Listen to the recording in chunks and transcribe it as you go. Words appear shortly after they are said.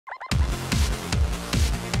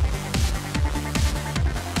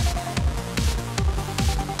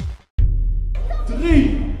3,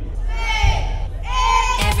 2, 1.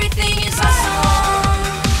 Everything is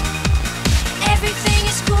awesome. Everything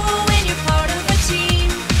is cool when you're part of a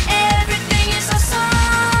team. Everything is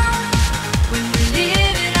awesome when we're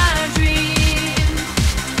living our dream.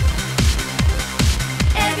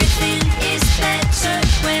 Everything is better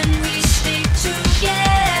when we stick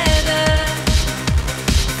together.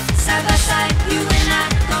 Side by side, you and I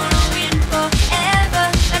gonna win forever.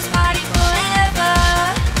 Let's party forever.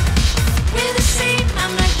 We're the same,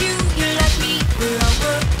 I'm like you, you're like me. We're all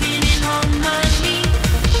working in harmony.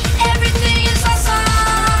 Everything is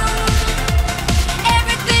awesome.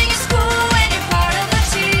 Everything is cool when you're part of the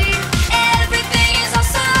team. Everything is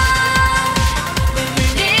awesome when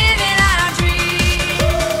we're living our dream.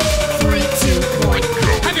 3, 2, 1,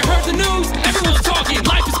 go. Have you heard the news? Everyone's talking.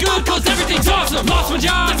 Life is good cause everything's awesome. Lost my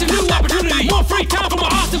job, that's a new opportunity. More free time for my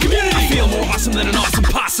awesome community. I feel more awesome than an awesome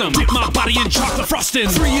possum. Dip my body in chocolate frosting.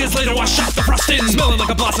 3 years later I shot the frosting. Smelling like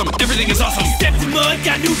a blossom, everything is awesome. Stepped in mud,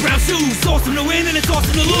 got new brown shoes. It's awesome to win and it's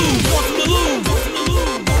awesome to lose. Awesome to lose.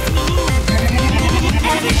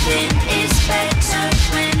 Everything is better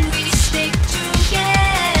when we stick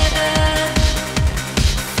together.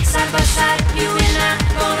 Side by side, you and I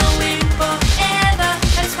gonna win forever.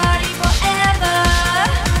 Let's party forever.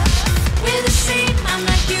 We're the same, I'm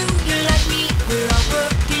like you, you're like me. We're all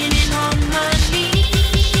working in harmony.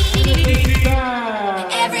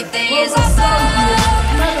 Everything is awesome.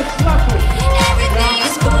 Snelle Slakken. Everything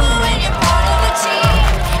is cool when you're part of a team.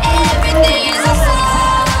 Everything is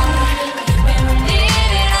awesome when we're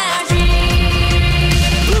living our dream.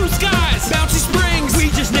 Blue skies, bouncy springs. We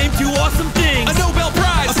just named 2 awesome things. A Nobel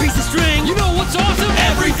Prize, a piece of string. You know what's awesome?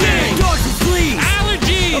 Everything. Dogs and fleas,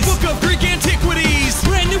 allergies, a book of Greek antiquities,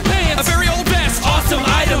 brand new pants, a very old vest. Awesome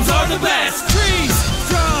items are the best. Trees,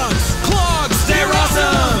 drugs, clogs, they're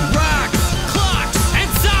awesome. Rocks, clocks, and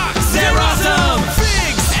socks, they're awesome.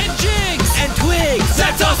 Figs and jigs and twigs,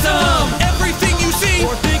 that's awesome. Everything you see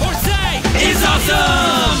or think or say is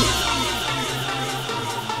awesome.